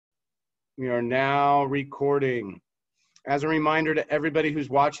We are now recording. As a reminder to everybody who's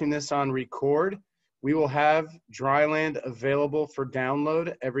watching this on record, we will have Dryland available for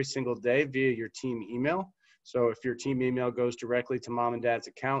download every single day via your team email. So if your team email goes directly to mom and dad's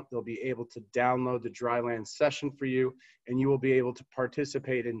account, they'll be able to download the Dryland session for you, and you will be able to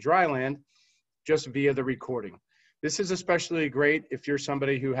participate in Dryland just via the recording. This is especially great if you're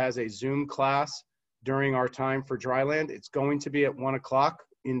somebody who has a Zoom class during our time for Dryland. It's going to be at 1 o'clock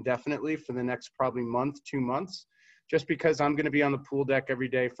indefinitely for the next probably month, 2 months, just because I'm going to be on the pool deck every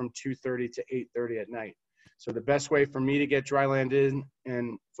day from 2:30 to 8:30 at night. So the best way for me to get Dryland in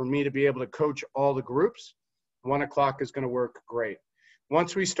and for me to be able to coach all the groups, 1 o'clock is going to work great.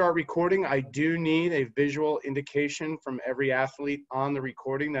 Once we start recording, I do need a visual indication from every athlete on the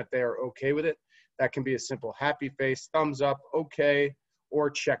recording that they are okay with it. That can be a simple happy face, thumbs up, okay, or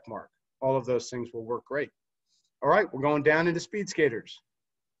check mark. All of those things will work great. All right, we're going down into speed skaters.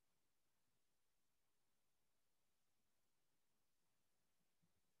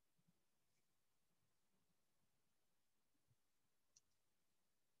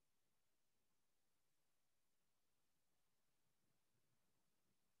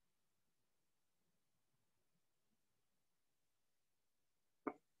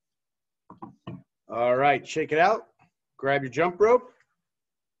 All right, shake it out. Grab your jump rope.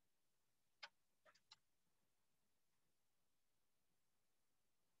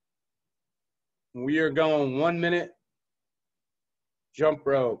 We are going 1 minute jump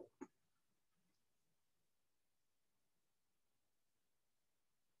rope.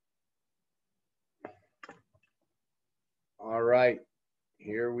 All right,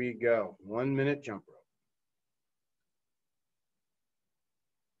 here we go. 1 minute jump rope.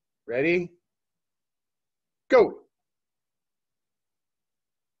 Ready? Go.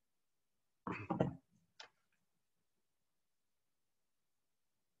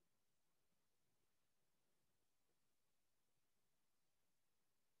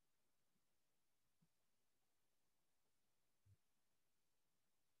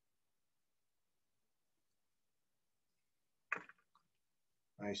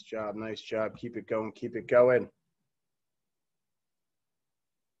 Nice job, nice job. Keep it going, keep it going.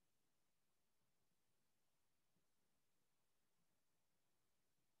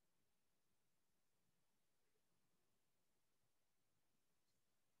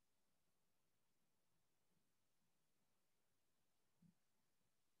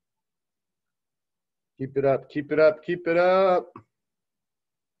 Keep it up, keep it up, keep it up.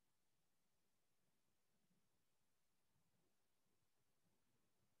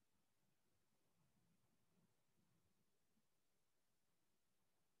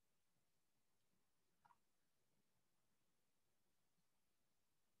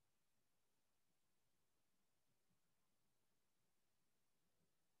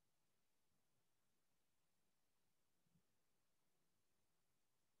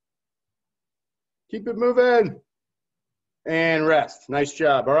 Keep it moving. And rest. Nice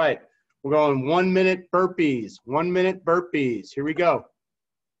job. All right. We're going 1 minute burpees. 1 minute burpees. Here we go.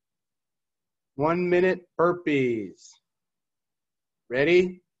 1 minute burpees.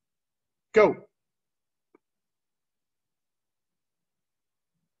 Ready? Go.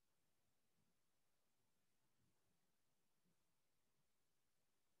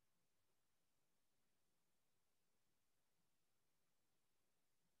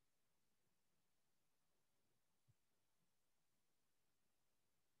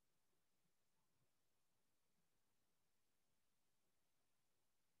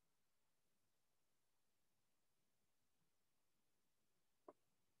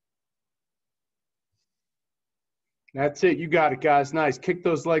 That's it. You got it, guys. Nice. Kick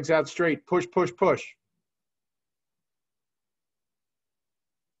those legs out straight. Push, push, push.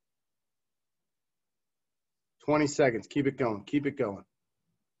 Twenty seconds. Keep it going. Keep it going.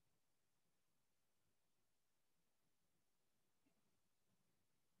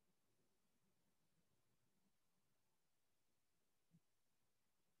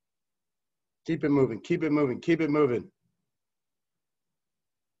 Keep it moving. Keep it moving. Keep it moving.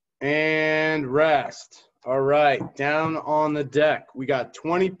 And rest. All right. Down on the deck. We got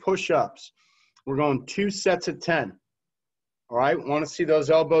 20 push-ups. We're going 2 sets of 10. All right. Want to see those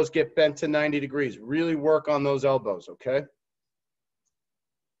elbows get bent to 90 degrees. Really work on those elbows, okay?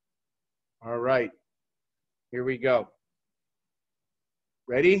 All right. Here we go.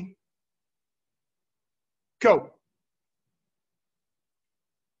 Ready? Go.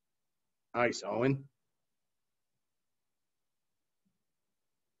 Nice, Owen.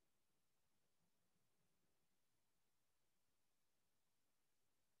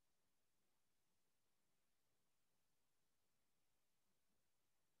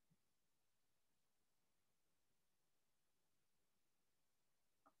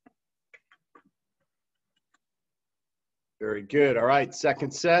 Very good. All right,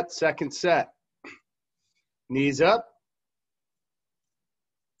 second set, second set. Knees up.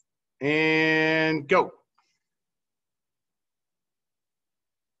 And go.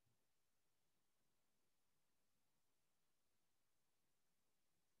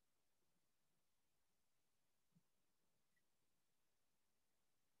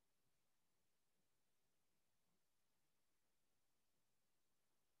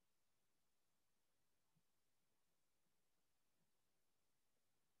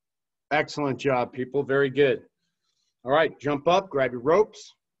 Excellent job, people. Very good. All right, jump up, grab your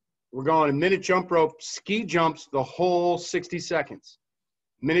ropes. We're going a minute jump rope, ski jumps the whole 60 seconds.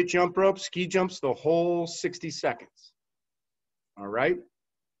 Minute jump rope, ski jumps the whole 60 seconds. All right.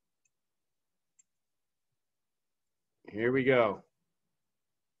 Here we go.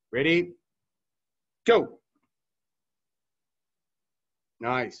 Ready? Go.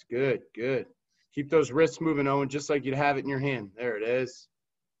 Nice. Good, good. Keep those wrists moving, Owen, just like you'd have it in your hand. There it is.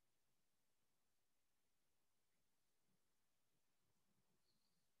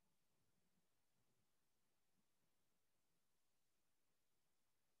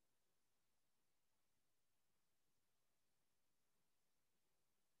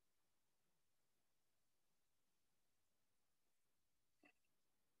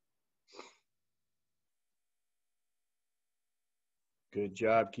 Good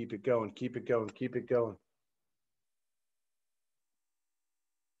job. Keep it going. Keep it going. Keep it going.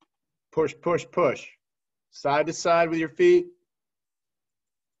 Push, push, push. Side to side with your feet.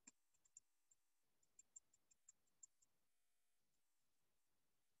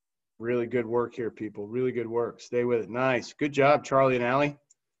 Really good work here, people. Really good work. Stay with it. Nice. Good job, Charlie and Allie.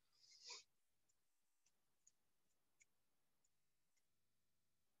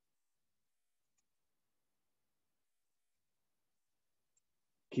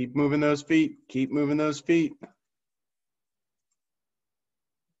 Keep moving those feet. Keep moving those feet.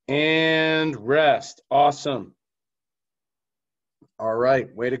 And rest. Awesome. All right.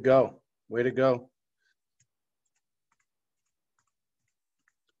 Way to go. Way to go.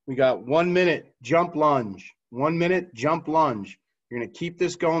 We got 1 minute jump lunge. 1 minute jump lunge. You're going to keep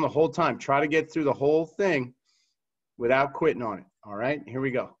this going the whole time. Try to get through the whole thing without quitting on it. All right. Here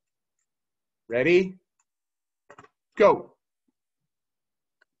we go. Ready? Go.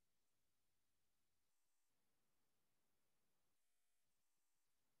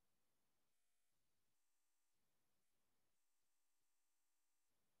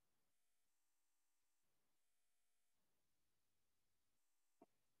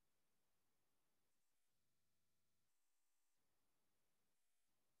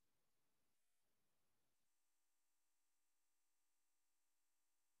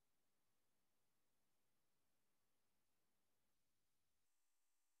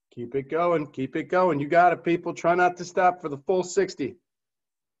 Keep it going. Keep it going. You got it, people. Try not to stop for the full 60.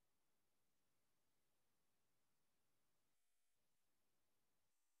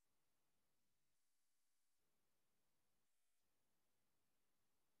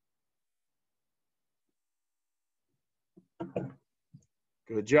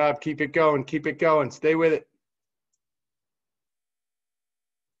 Good job. Keep it going. Keep it going. Stay with it.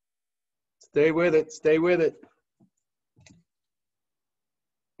 Stay with it. Stay with it.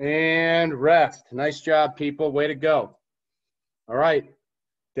 And rest. Nice job, people. Way to go. All right.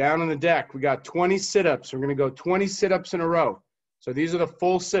 Down on the deck, we got 20 sit-ups. We're going to go 20 sit-ups in a row. So these are the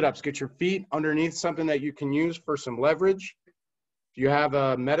full sit-ups. Get your feet underneath something that you can use for some leverage. If you have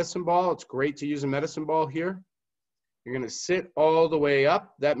a medicine ball, it's great to use a medicine ball here. You're going to sit all the way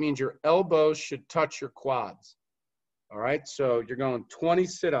up. That means your elbows should touch your quads. All right, so you're going 20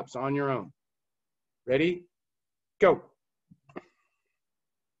 sit-ups on your own. Ready? Go.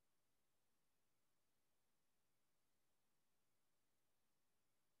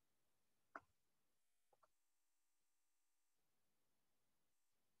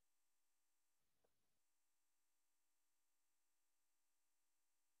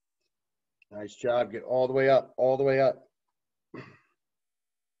 Nice job. Get all the way up, all the way up.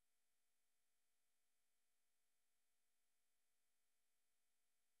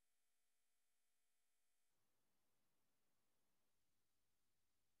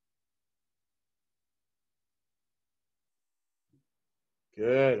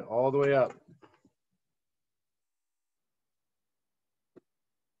 Good, all the way up.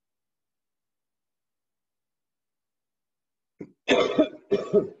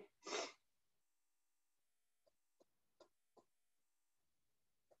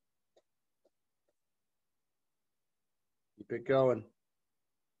 Keep it going.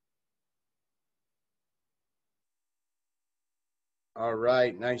 All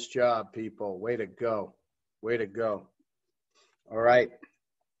right, nice job, people. Way to go. Way to go. All right.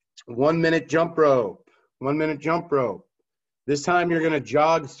 1 minute jump rope. 1 minute jump rope. This time you're going to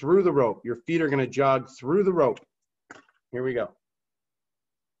jog through the rope. Your feet are going to jog through the rope. Here we go.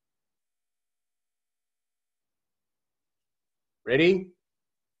 Ready?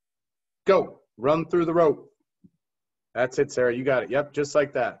 Go. Run through the rope. That's it, Sarah. You got it. Yep, just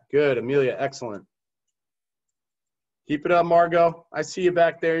like that. Good, Amelia. Excellent. Keep it up, Margot. I see you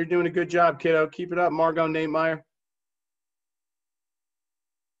back there. You're doing a good job, kiddo. Keep it up, Margot Natemeyer.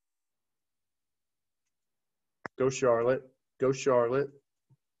 Go, Charlotte. Go, Charlotte.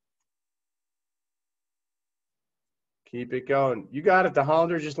 Keep it going. You got it, the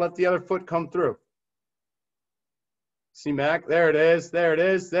Hollander. Just let the other foot come through. See, Mac? There it is. There it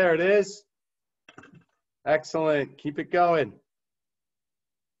is. There it is. Excellent. Keep it going.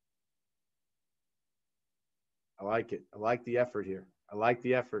 I like it. I like the effort here. I like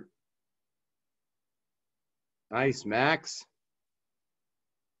the effort. Nice, Max.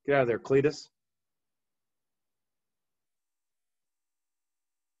 Get out of there, Cletus.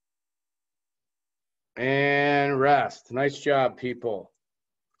 And rest. Nice job, people.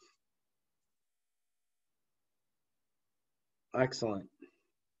 Excellent.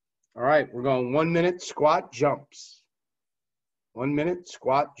 All right, we're going 1 minute squat jumps. 1 minute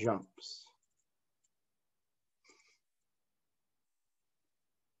squat jumps.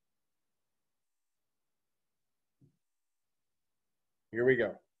 Here we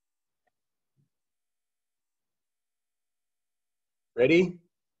go. Ready?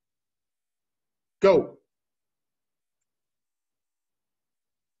 Go.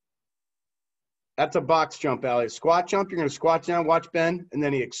 That's a box jump, Allie. Squat jump, you're going to squat down, watch Ben, and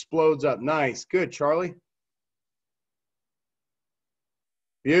then he explodes up. Nice. Good, Charlie.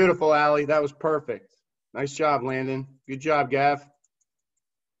 Beautiful, Allie. That was perfect. Nice job, Landon. Good job, Gav.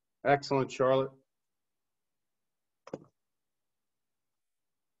 Excellent, Charlotte.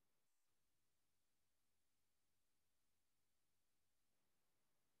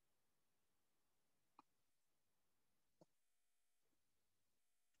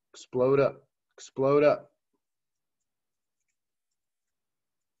 Explode up. Explode up.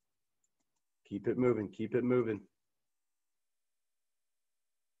 Keep it moving. Keep it moving.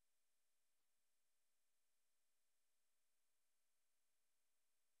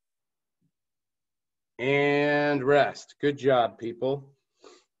 And rest. Good job, people.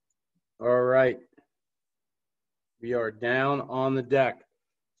 All right. We are down on the deck.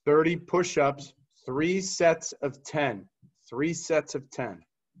 30 push-ups, 3 sets of 10. 3 sets of 10.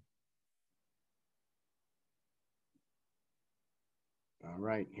 All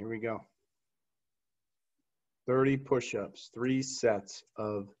right, here we go. 30 push-ups, 3 sets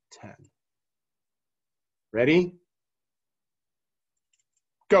of 10. Ready?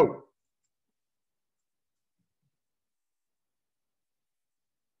 Go.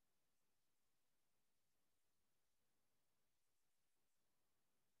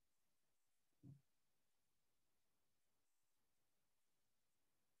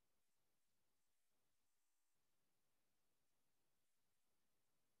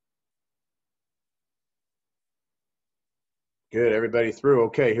 Good, everybody through.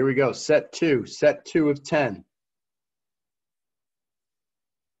 Okay, here we go. Set 2 of 10.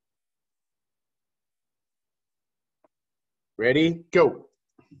 Ready? Go.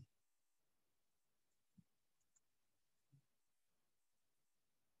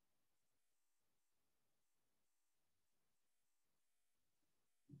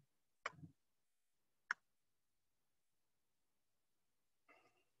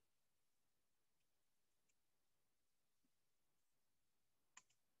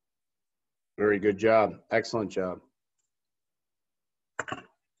 Very good job. Excellent job.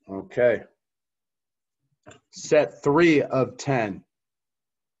 Okay. Set 3 of 10.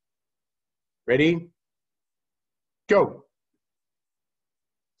 Ready? Go.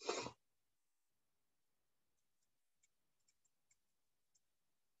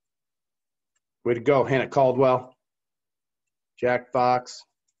 Way to go, Hannah Caldwell, Jack Fox,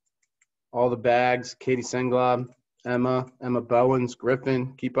 all the bags, Katie Senglob, Emma Bowens,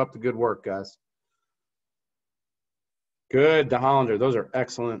 Griffin. Keep up the good work, guys. Good, the Hollander. Those are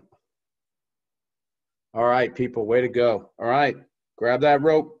excellent. All right, people, way to go. All right, grab that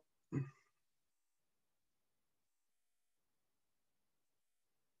rope.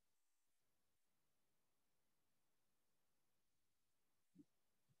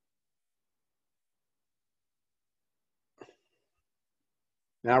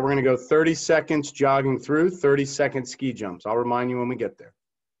 Now we're going to go 30 seconds jogging through, 30-second ski jumps. I'll remind you when we get there.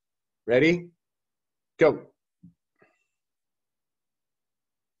 Ready? Go.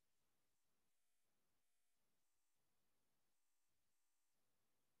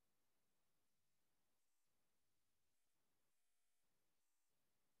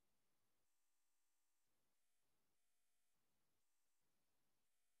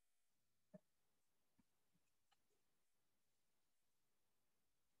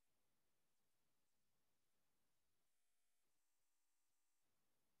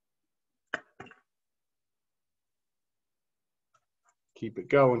 Keep it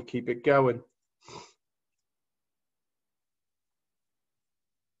going, keep it going.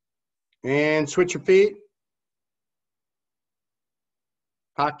 And switch your feet.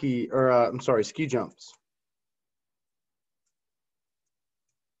 Hockey, or I'm sorry, ski jumps.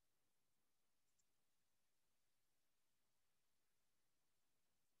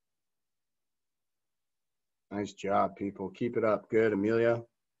 Nice job, people. Keep it up. Good, Amelia.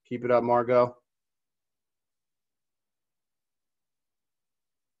 Keep it up, Margot.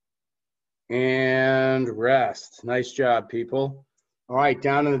 And rest. Nice job, people. All right,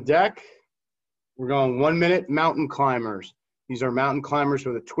 down on the deck. We're going 1 minute mountain climbers. These are mountain climbers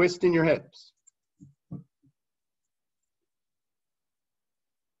with a twist in your hips.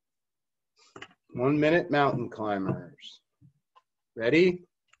 One minute mountain climbers. Ready?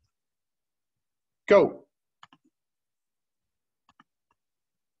 Go.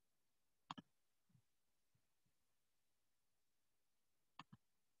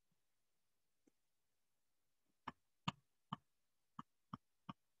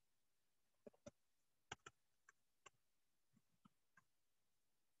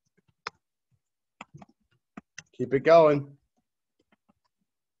 Keep it going.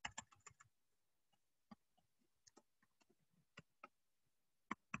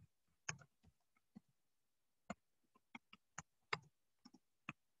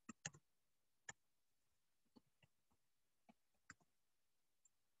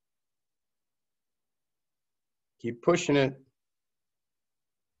 Keep pushing it.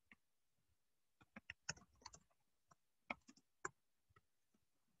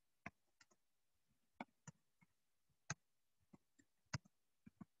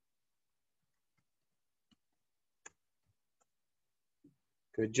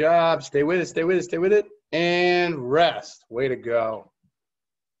 Good job. Stay with it, stay with it, stay with it. And rest. Way to go.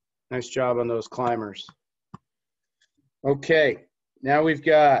 Nice job on those climbers. Okay, now we've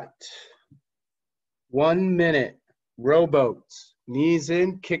got 1 minute rowboats. Knees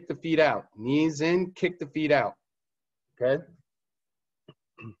in, kick the feet out. Knees in, kick the feet out. Okay?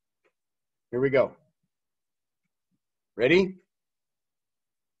 Here we go. Ready?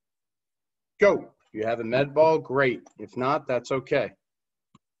 Go. If you have a med ball, great. If not, that's okay.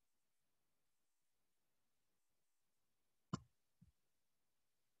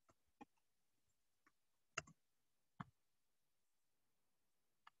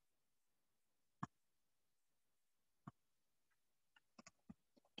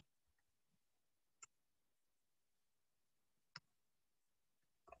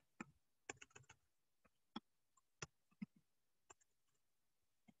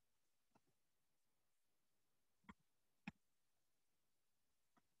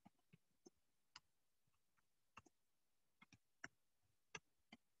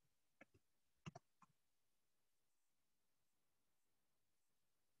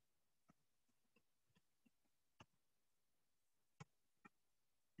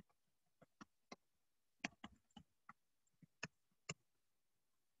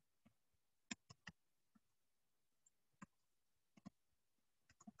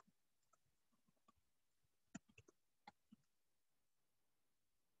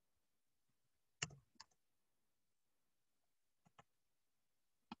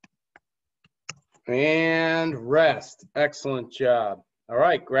 And rest. Excellent job. All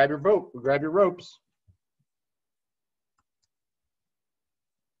right, grab your rope. Grab your ropes.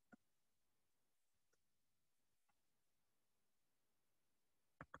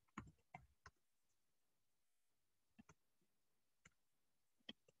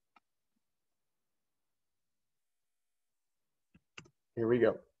 Here we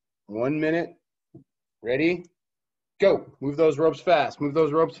go. 1 minute. Ready? Go. Move those ropes fast. Move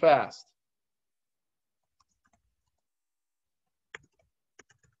those ropes fast.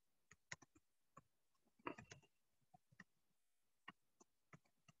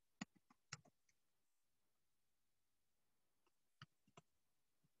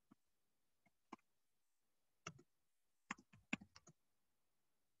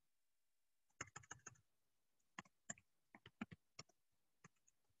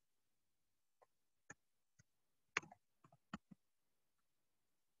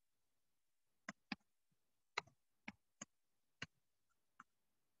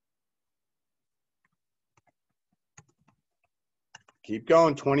 Keep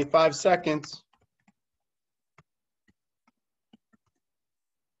going. 25 seconds.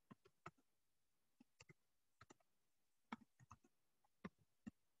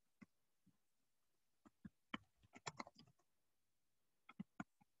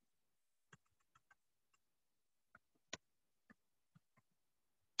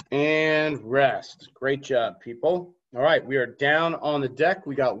 And rest. Great job, people. All right, we are down on the deck.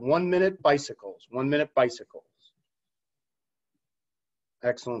 We got 1 minute bicycles, 1 minute bicycles.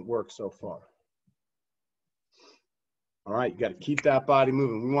 Excellent work so far. All right, you got to keep that body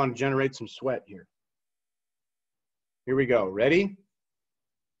moving. We want to generate some sweat here. Here we go. Ready?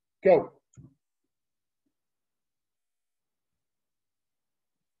 Go.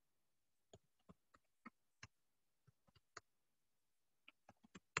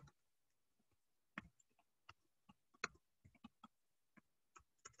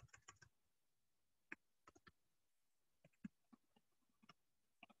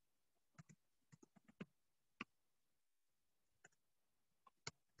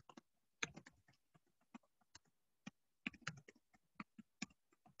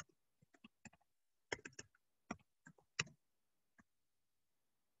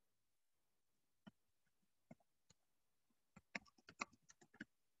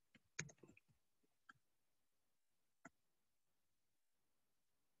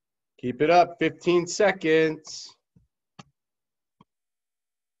 Keep it up, 15 seconds.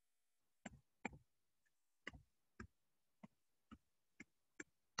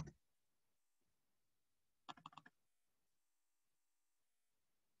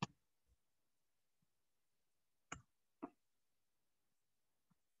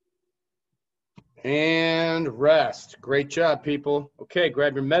 And rest. Great job, people. Okay,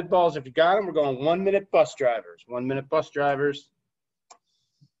 grab your med balls if you got them. We're going 1 minute bus drivers. 1 minute bus drivers.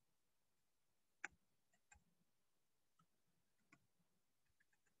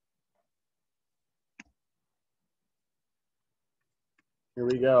 Here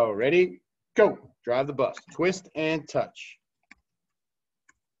we go. Ready? Go. Drive the bus. Twist and touch.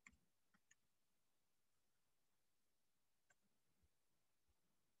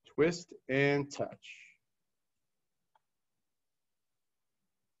 Twist and touch.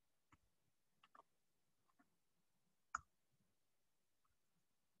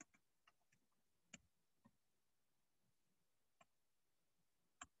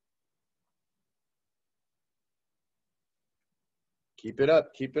 Keep it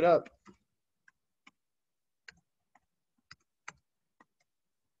up. Keep it up.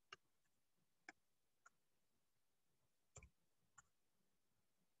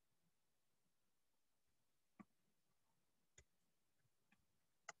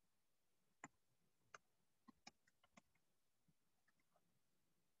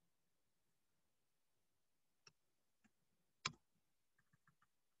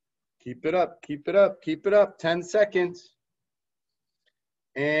 Keep it up. Keep it up. Keep it up. 10 seconds.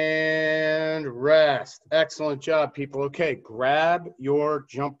 And rest. Excellent job, people. Okay, grab your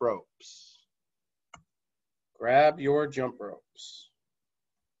jump ropes. Grab your jump ropes.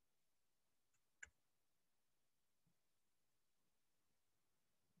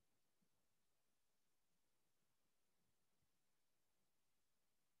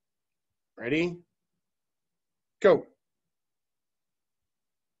 Ready? Go.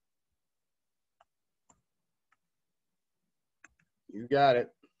 You got it.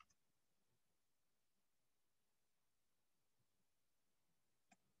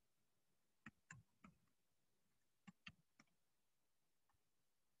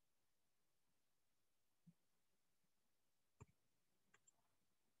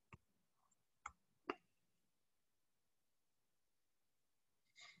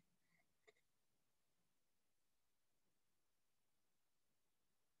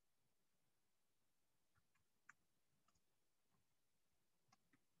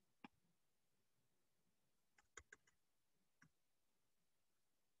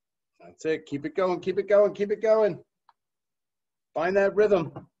 That's it. Keep it going. Keep it going. Keep it going. Find that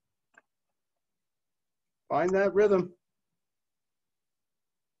rhythm. Find that rhythm.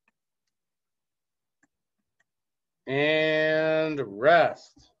 And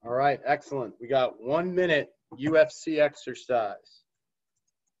rest. All right, excellent. We got 1 minute UFC exercise.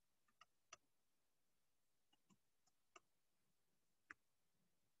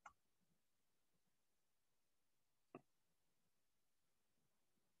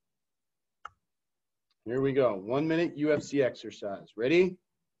 Here we go. 1 minute UFC exercise. Ready?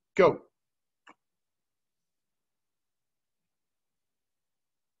 Go.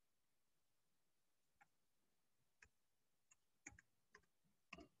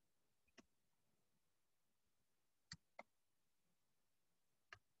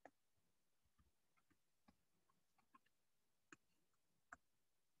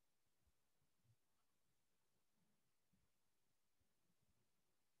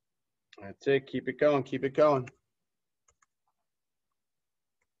 That's it. Keep it going. Keep it going.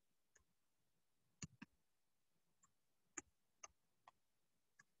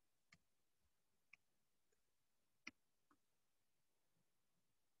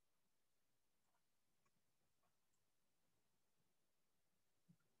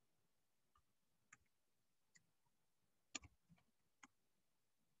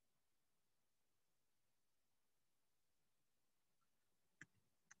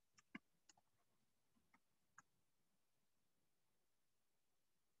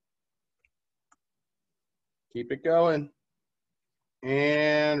 Keep it going.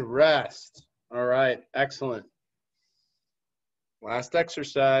 And rest. All right, excellent. Last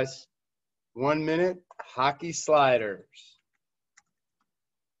exercise, 1 minute hockey sliders.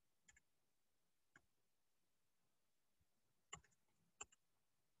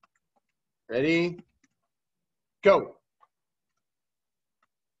 Ready? Go.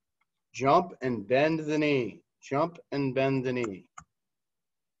 Jump and bend the knee. Jump and bend the knee.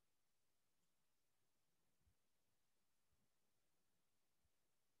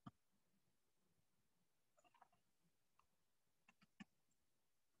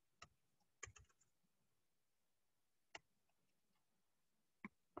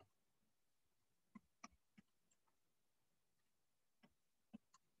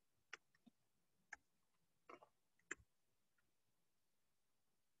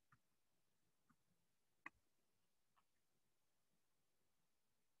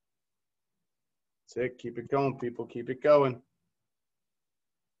 That's it. Keep it going, people. Keep it going.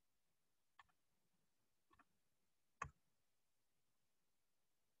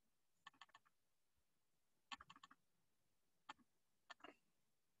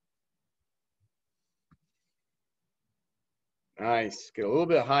 Nice. Get a little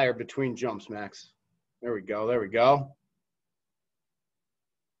bit higher between jumps, Max. There we go. There we go.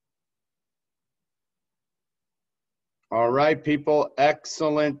 All right, people.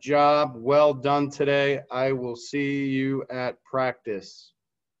 Excellent job. Well done today. I will see you at practice.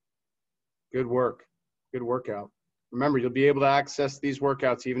 Good work. Good workout. Remember, you'll be able to access these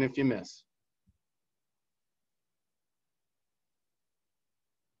workouts even if you miss.